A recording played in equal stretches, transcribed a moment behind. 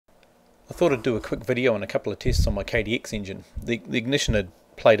I thought I'd do a quick video and a couple of tests on my KDX engine. The ignition had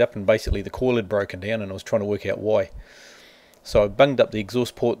played up and basically the coil had broken down, and I was trying to work out why. So I bunged up the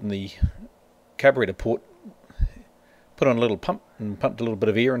exhaust port and the carburetor port, put on a little pump and pumped a little bit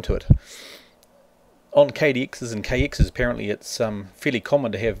of air into it. On KDXs and KXs apparently it's fairly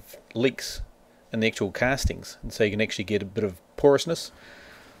common to have leaks in the actual castings, and so you can actually get a bit of porousness.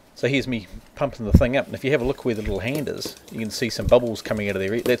 So here's me pumping the thing up, and if you have a look where the little hand is, you can see some bubbles coming out of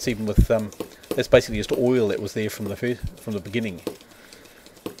there. That's even with that's basically just oil that was there from the beginning.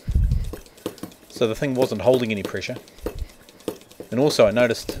 So the thing wasn't holding any pressure. And also I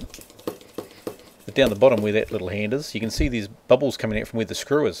noticed that down the bottom where that little hand is, you can see these bubbles coming out from where the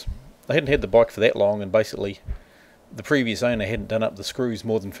screw is. I hadn't had the bike for that long, and basically the previous owner hadn't done up the screws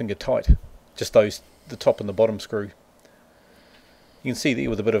more than finger tight, just those, the top and the bottom screw. You can see there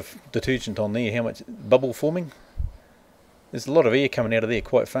with a bit of detergent on there how much bubble forming. There's a lot of air coming out of there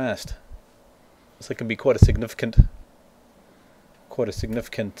quite fast, so it can be quite a significant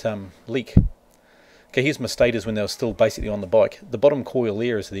leak. Okay, here's my stators when they were still basically on the bike. The bottom coil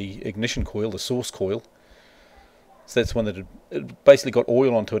there is the ignition coil, the source coil. So that's one that it basically got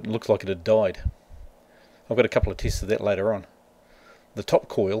oil onto it and looks like it had died. I've got a couple of tests of that later on. The top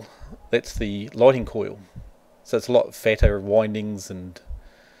coil, that's the lighting coil. So it's a lot fatter windings and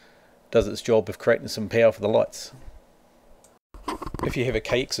does its job of creating some power for the lights. If you have a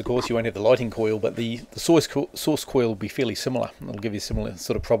KX, of course, you won't have the lighting coil, but the source coil will be fairly similar. It'll give you similar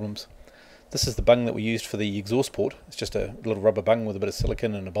sort of problems. This is the bung that we used for the exhaust port. It's just a little rubber bung with a bit of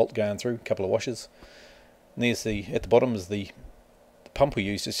silicone and a bolt going through, a couple of washers. And there's at the bottom is the pump we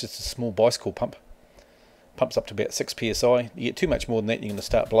used. It's just a small bicycle pump. Pumps up to about 6 psi. You get too much more than that, you're going to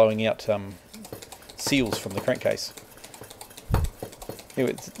start blowing out seals from the crankcase.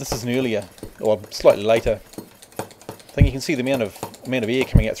 Anyway, this is an earlier, or slightly later thing. You can see the amount of air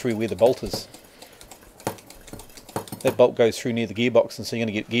coming out through where the bolt is. That bolt goes through near the gearbox, and so you're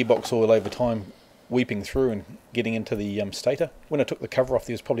going to get gearbox oil over time weeping through and getting into the stator. When I took the cover off,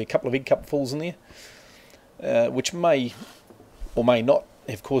 there was probably a couple of egg cupfuls in there, which may or may not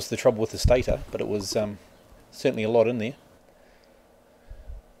have caused the trouble with the stator, but it was certainly a lot in there.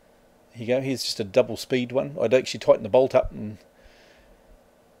 Here you go, here's just a double speed one. I'd actually tighten the bolt up, and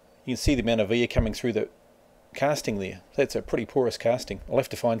you can see the amount of air coming through the casting there. That's a pretty porous casting. I'll have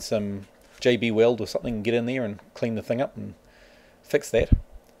to find some JB weld or something and get in there and clean the thing up and fix that.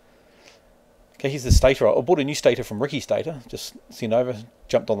 Okay, here's the stator. I bought a new stator from Ricky Stator, just sent over,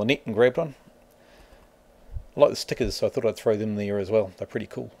 jumped on the net and grabbed one. I like the stickers, so I thought I'd throw them there as well. They're pretty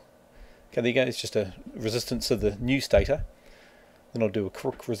cool. Okay, there you go, it's just a resistance of the new stator. Then I'll do a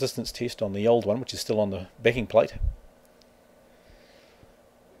quick resistance test on the old one, which is still on the backing plate.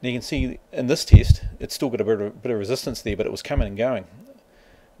 Now you can see in this test, it's still got a bit of resistance there, but it was coming and going.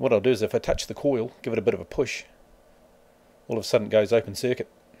 What I'll do is if I touch the coil, give it a bit of a push, all of a sudden it goes open circuit.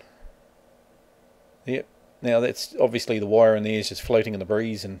 Yep. Now that's obviously the wire in there is just floating in the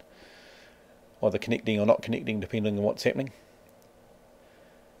breeze and either connecting or not connecting depending on what's happening.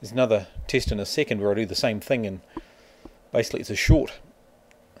 There's another test in a second where I do the same thing, and basically it's a short.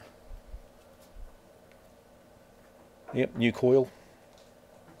 Yep, new coil.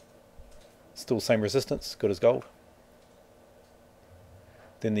 Still same resistance, good as gold.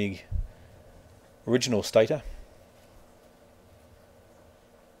 Then the original stator.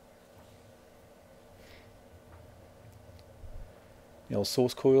 The old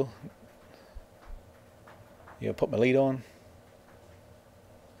source coil. Yeah, I'll put my lead on.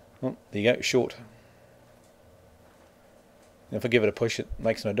 Oh, there you go, short. And if I give it a push, it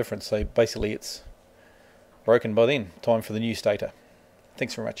makes no difference. So basically it's broken by then. Time for the new stator.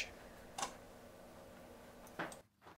 Thanks very much.